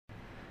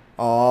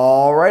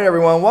All right,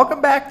 everyone.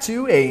 Welcome back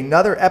to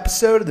another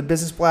episode of the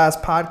Business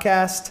Blast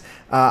podcast.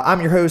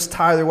 I'm your host,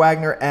 Tyler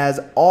Wagner.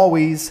 As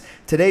always,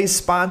 today's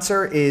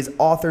sponsor is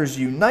Authors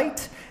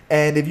Unite.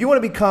 And if you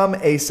want to become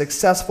a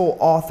successful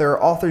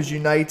author, Authors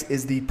Unite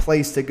is the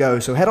place to go.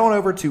 So head on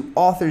over to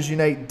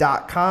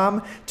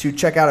authorsunite.com to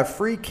check out a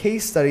free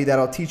case study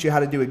that'll teach you how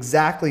to do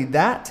exactly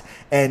that.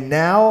 And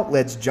now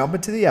let's jump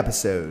into the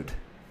episode.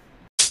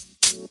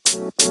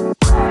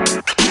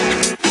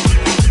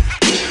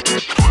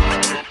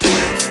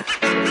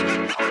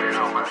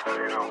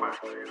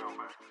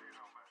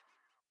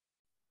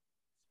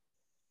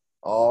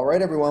 All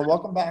right, everyone.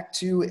 Welcome back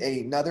to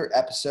another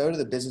episode of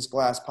the Business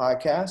Blast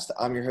podcast.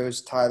 I'm your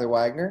host, Tyler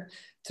Wagner.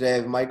 Today I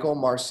have Michael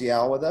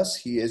Marcial with us.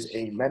 He is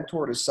a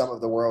mentor to some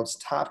of the world's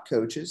top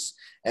coaches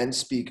and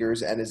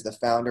speakers and is the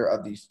founder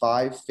of the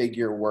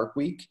 5-Figure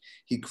Workweek.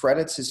 He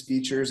credits his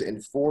features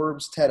in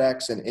Forbes,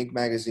 TEDx, and Inc.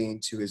 magazine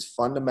to his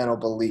fundamental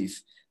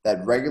belief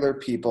that regular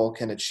people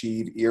can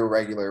achieve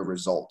irregular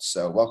results.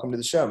 So welcome to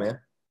the show, man.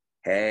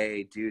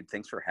 Hey, dude.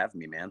 Thanks for having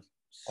me, man.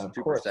 Of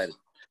Super course. excited.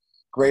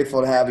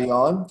 Grateful to have you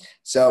on.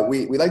 So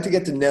we like to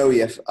get to know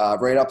you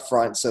right up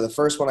front. So the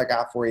first one I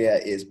got for you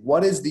is,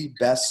 what is the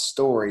best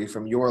story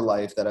from your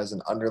life that has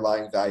an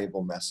underlying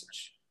valuable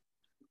message?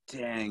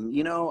 Dang.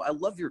 I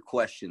love your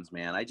questions,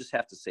 man. I just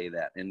have to say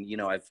that. And,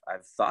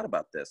 I've thought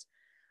about this.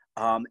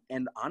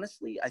 And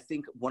honestly, I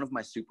think one of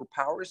my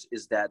superpowers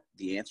is that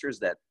the answer is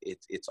that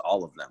it's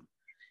all of them.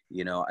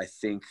 I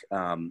think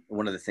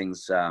one of the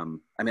things,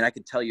 I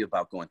could tell you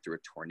about going through a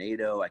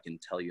tornado. I can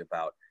tell you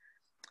about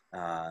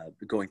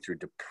going through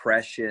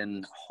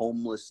depression,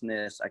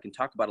 homelessness. I can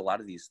talk about a lot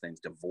of these things,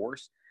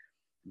 divorce,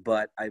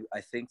 but I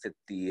think that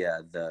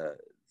the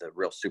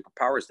real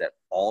superpower is that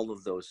all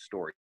of those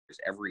stories,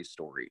 every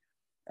story,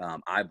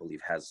 I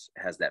believe has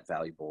that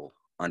valuable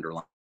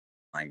underlying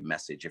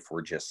message. If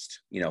we're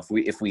just,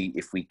 if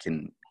we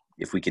can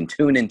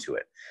tune into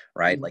it,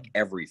 right? Like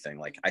everything,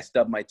 like I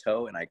stub my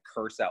toe and I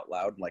curse out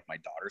loud and like my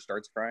daughter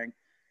starts crying.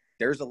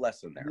 There's a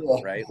lesson there,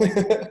 Yeah. right? Like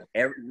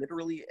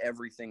literally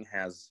everything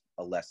has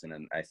a lesson.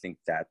 And I think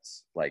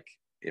that's like,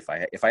 if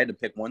I had to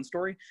pick one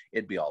story,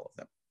 it'd be all of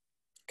them.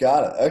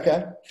 Got it.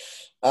 Okay.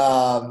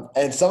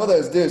 And some of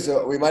those do.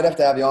 So we might have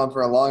to have you on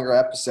for a longer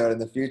episode in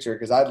the future,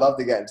 because I'd love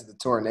to get into the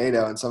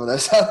tornado and some of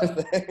those other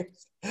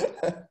things.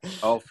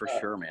 Oh, for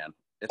sure, man.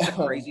 It's a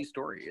crazy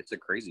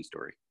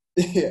story.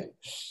 Yeah.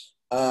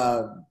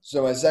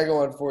 So my second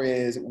one for you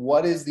is,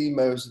 what is the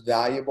most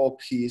valuable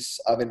piece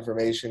of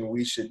information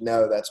we should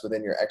know that's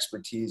within your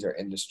expertise or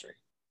industry?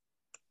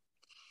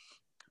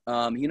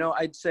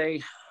 I'd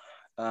say,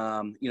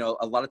 a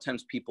lot of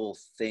times people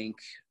think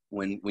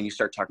when you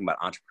start talking about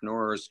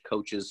entrepreneurs,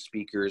 coaches,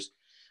 speakers,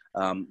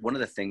 one of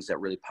the things that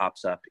really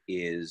pops up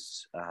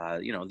is,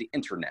 the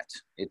internet.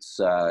 It's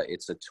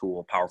a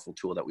tool, a powerful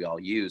tool that we all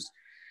use.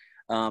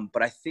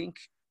 But I think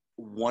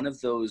one of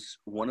those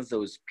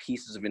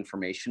pieces of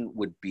information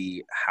would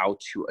be how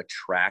to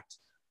attract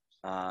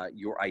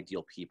your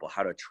ideal people,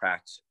 how to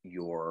attract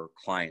your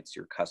clients,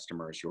 your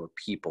customers, your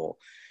people,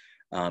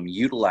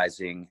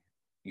 utilizing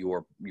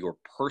your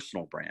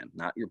personal brand,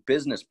 not your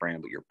business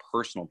brand, but your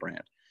personal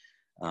brand.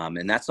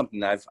 And that's something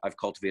that I've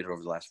cultivated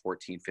over the last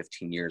 14,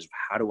 15 years.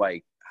 How do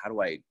I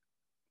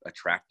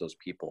attract those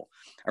people?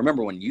 I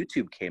remember when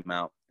YouTube came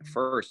out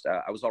first,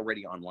 I was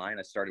already online.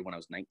 I started when I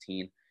was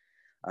 19.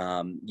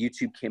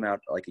 YouTube came out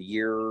like a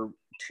year or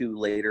two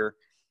later.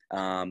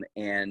 I'd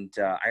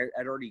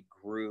already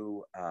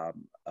grew,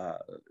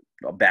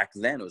 back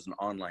then it was an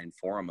online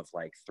forum of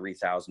like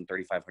 3,000,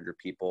 3,500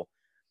 people,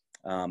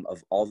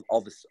 of all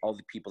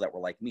the people that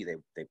were like me.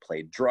 They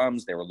played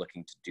drums. They were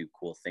looking to do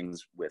cool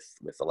things with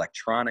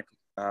electronic,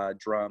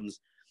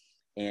 drums.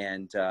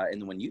 And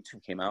then when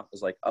YouTube came out, it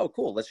was like, oh,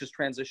 cool. Let's just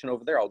transition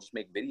over there. I'll just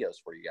make videos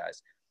for you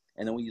guys.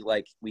 And then we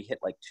hit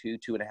like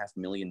 2.5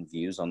 million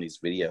views on these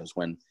videos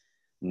when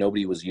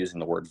nobody was using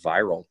the word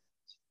viral,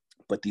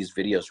 but these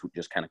videos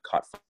just kind of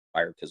caught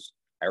fire because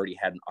I already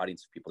had an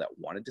audience of people that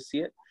wanted to see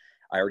it.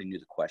 I already knew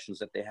the questions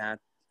that they had.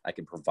 I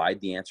could provide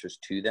the answers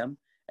to them,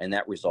 and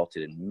that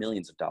resulted in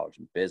millions of dollars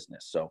in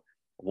business. So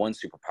one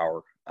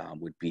superpower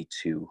would be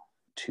to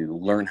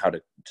learn how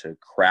to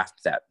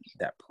craft that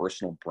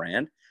personal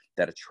brand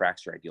that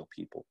attracts your ideal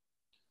people.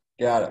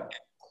 Got it.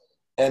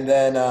 And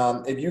then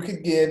if you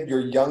could give your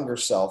younger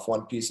self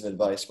one piece of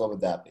advice, what would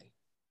that be?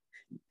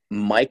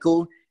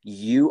 Michael,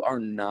 you are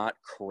not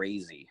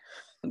crazy.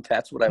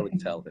 That's what I would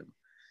tell him.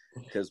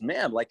 Because,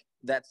 man, like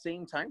that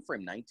same time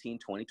frame, 19,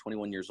 20,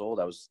 21 years old,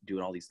 I was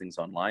doing all these things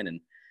online. And,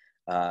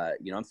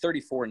 I'm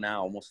 34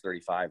 now, almost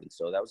 35. And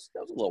so that was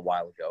a little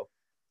while ago.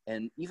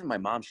 And even my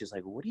mom, she's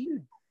like, what do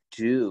you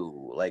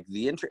do? Like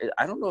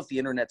I don't know if the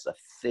internet's a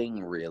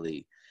thing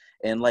really.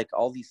 And like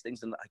all these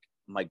things. And like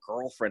my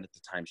girlfriend at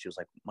the time, she was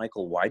like,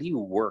 Michael, why do you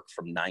work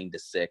from 9 to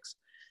 6?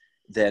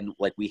 Then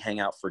like we hang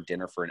out for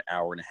dinner for an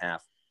hour and a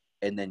half.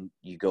 And then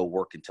you go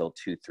work until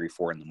 2, 3,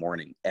 4 in the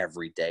morning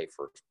every day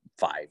for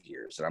 5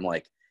 years. And I'm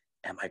like,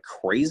 am I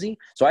crazy?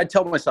 So I'd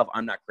tell myself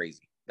I'm not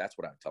crazy. That's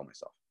what I would tell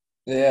myself.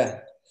 Yeah.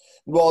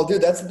 Well,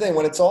 dude, that's the thing.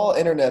 When it's all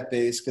internet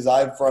based, because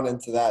I've run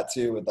into that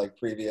too with like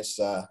previous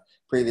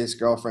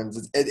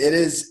girlfriends. It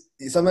is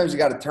sometimes you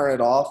got to turn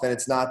it off, and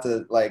it's not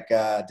to like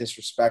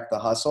disrespect the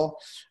hustle,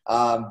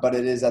 but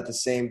it is at the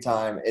same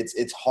time.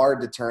 It's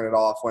hard to turn it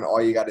off when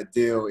all you got to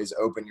do is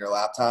open your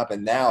laptop,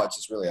 and now it's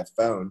just really a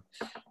phone,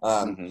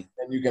 Mm-hmm.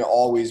 and you can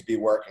always be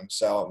working.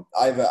 So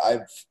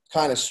I've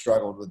kind of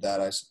struggled with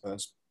that, I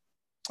suppose.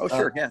 Oh, Um,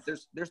 sure. Yeah.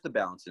 There's the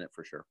balance in it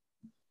for sure.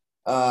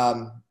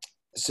 Um,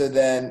 so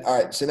then,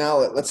 all right. So now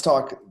let's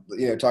talk.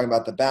 Talking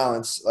about the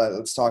balance.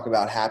 Let's talk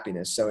about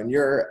happiness. So, in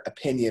your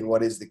opinion,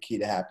 what is the key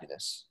to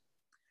happiness?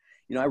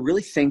 I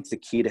really think the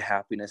key to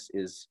happiness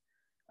is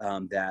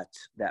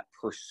that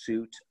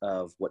pursuit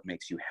of what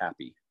makes you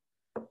happy.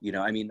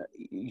 I mean,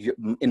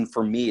 and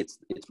for me, it's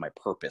my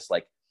purpose.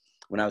 Like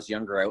when I was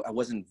younger, I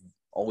wasn't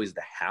always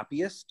the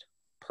happiest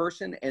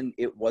person, and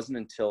it wasn't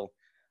until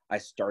I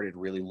started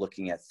really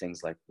looking at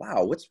things like,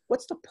 wow,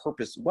 what's the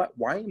purpose?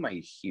 Why am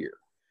I here?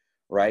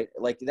 Right?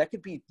 Like that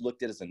could be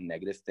looked at as a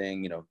negative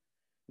thing.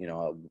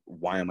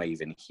 Why am I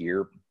even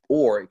here?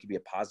 Or it could be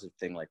a positive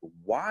thing, like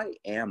why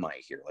am I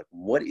here? Like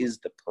what is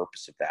the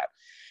purpose of that?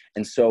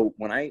 And so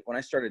when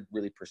I started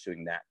really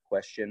pursuing that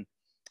question,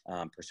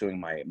 pursuing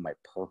my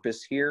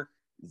purpose here,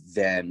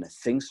 then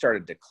things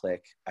started to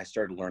click. I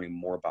started learning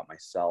more about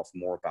myself,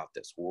 more about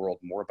this world,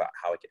 more about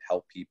how I could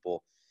help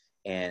people,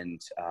 and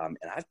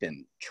I've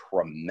been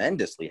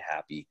tremendously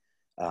happy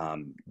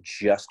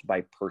just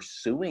by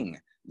pursuing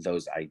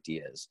those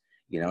ideas.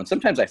 And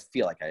sometimes I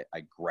feel like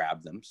I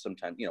grab them.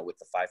 Sometimes, with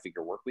the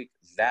 5-figure work week,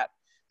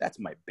 that's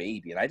my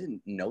baby, and I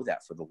didn't know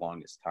that for the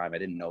longest time. I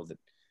didn't know that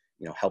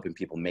helping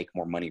people make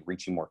more money,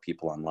 reaching more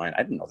people online,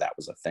 I didn't know that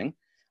was a thing.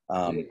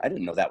 I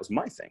didn't know that was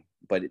my thing,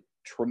 but it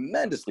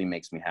tremendously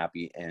makes me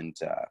happy and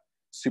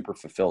super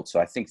fulfilled.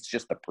 So I think it's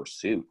just the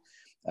pursuit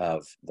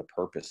of the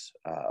purpose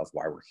of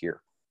why we're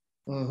here.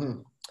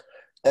 Mm-hmm.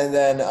 And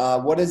then,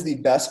 what is the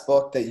best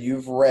book that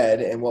you've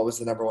read, and what was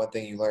the number one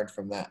thing you learned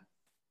from that?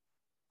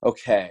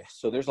 Okay,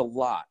 so there's a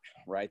lot,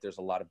 right? There's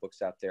a lot of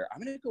books out there.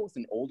 I'm going to go with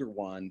an older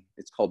one.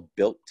 It's called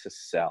Built to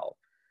Sell.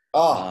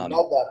 Oh, Um,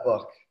 love that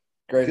book.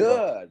 Great book.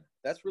 Good.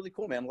 That's really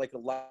cool, man. Like a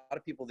lot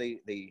of people,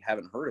 they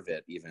haven't heard of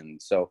it even.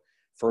 So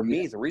for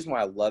Yeah. me, the reason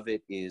why I love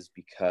it is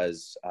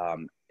because,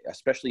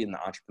 especially in the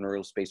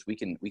entrepreneurial space, we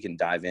can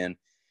dive in,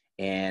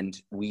 and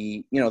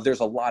there's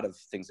a lot of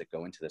things that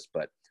go into this.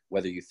 But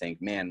whether you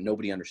think, man,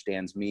 nobody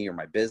understands me or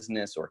my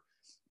business, or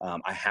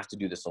I have to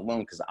do this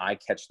alone because I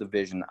catch the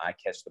vision, I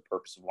catch the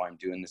purpose of why I'm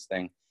doing this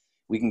thing.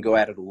 We can go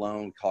at it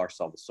alone, call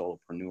ourselves a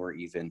solopreneur,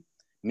 even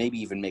maybe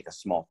even make a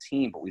small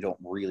team, but we don't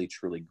really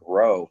truly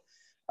grow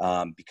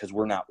because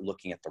we're not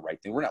looking at the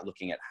right thing. We're not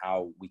looking at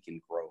how we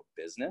can grow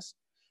a business.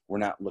 We're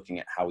not looking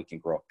at how we can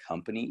grow a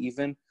company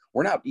even.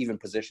 We're not even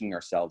positioning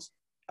ourselves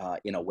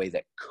in a way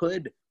that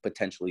could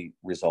potentially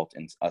result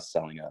in us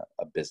selling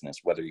a business,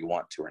 whether you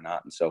want to or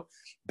not. And so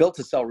Built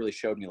to Sell really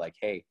showed me like,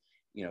 hey,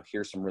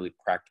 here's some really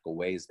practical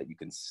ways that you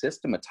can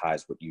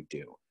systematize what you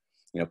do,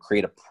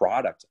 create a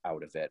product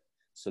out of it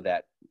so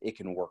that it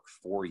can work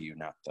for you,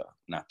 not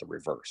the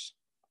reverse.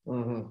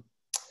 Mm-hmm.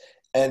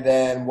 And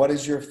then, what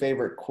is your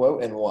favorite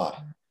quote and why?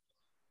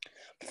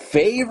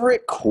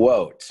 Favorite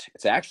quote.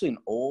 It's actually an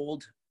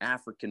old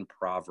African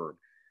proverb.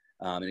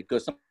 And it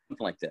goes something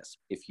like this.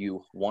 If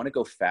you want to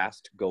go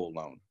fast, go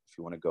alone. If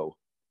you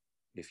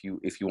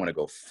want to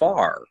go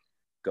far,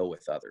 go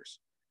with others.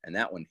 And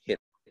that one hits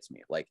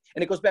me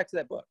and it goes back to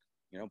that book,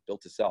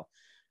 Built to Sell.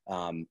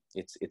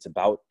 It's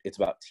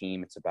about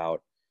team. It's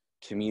about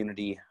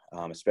community,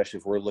 especially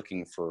if we're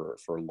looking for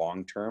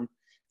long term.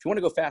 If you want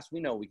to go fast,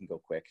 we know we can go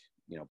quick,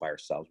 by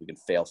ourselves. We can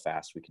fail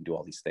fast. We can do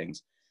all these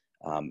things.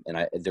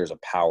 There's a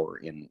power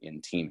in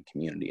team and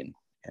community.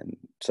 And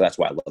so that's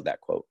why I love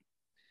that quote.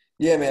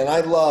 Yeah, man, I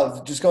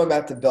love just going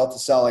back to Built to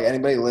Sell. Like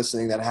anybody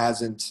listening that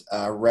hasn't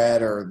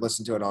read or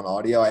listened to it on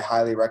audio, I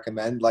highly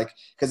recommend. Like,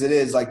 because it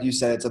is like you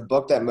said, it's a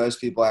book that most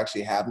people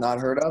actually have not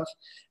heard of,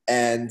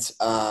 and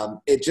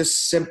it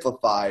just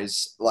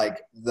simplifies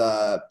like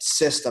the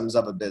systems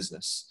of a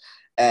business.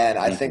 And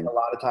I think Mm-hmm. a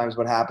lot of times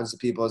what happens to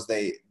people is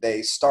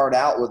they start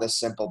out with a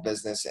simple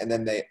business and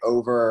then they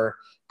over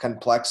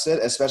complex it,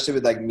 especially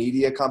with like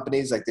media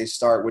companies. Like they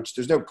start, which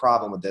there's no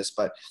problem with this,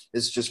 but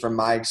this is just from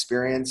my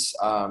experience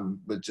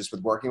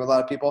with working with a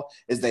lot of people,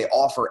 is they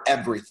offer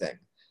everything.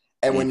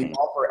 And when you Mm-hmm.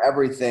 offer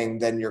everything,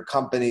 then your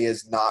company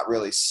is not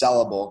really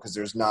sellable because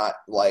there's not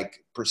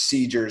like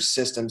procedures,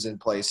 systems in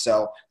place.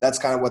 So that's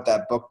kind of what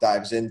that book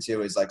dives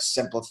into, is like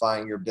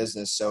simplifying your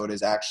business so it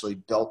is actually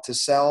built to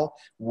sell,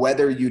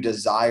 whether you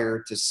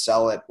desire to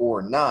sell it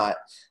or not.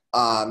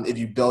 If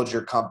you build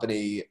your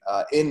company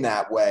in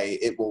that way,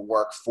 it will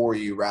work for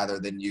you rather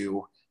than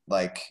you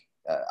like,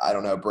 I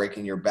don't know,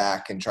 breaking your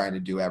back and trying to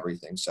do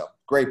everything. So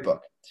great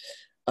book.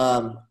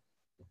 Um,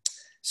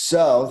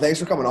 so thanks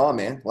for coming on,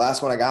 man.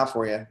 Last one I got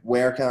for you.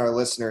 Where can our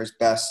listeners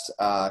best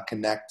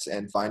connect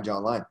and find you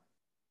online?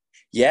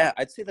 Yeah,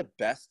 I'd say the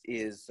best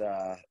is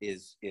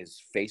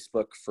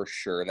Facebook for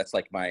sure. That's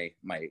like my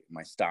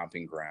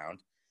stomping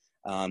ground.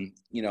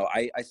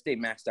 I stay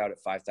maxed out at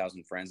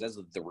 5,000 friends. As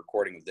of the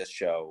recording of this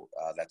show,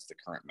 that's the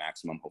current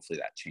maximum. Hopefully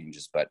that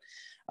changes. But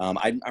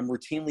I'm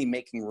routinely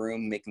making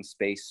room, making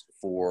space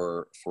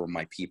for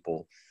my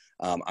people.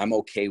 I'm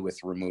okay with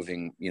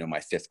removing, my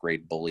fifth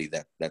grade bully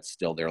that's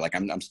still there. Like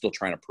I'm still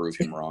trying to prove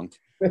him wrong,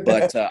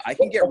 but I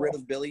can get rid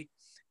of Billy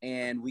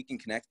and we can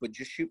connect, but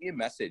just shoot me a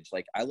message.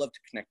 Like I love to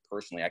connect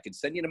personally. I can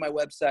send you to my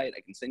website.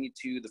 I can send you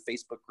to the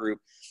Facebook group,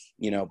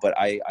 but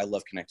I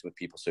love connecting with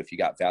people. So if you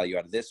got value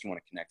out of this, you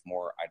want to connect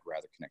more, I'd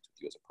rather connect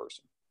with you as a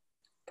person.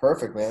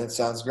 Perfect, man. That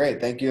sounds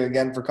great. Thank you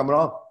again for coming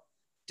on.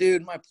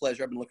 Dude, my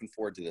pleasure. I've been looking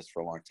forward to this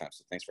for a long time.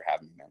 So thanks for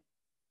having me, man.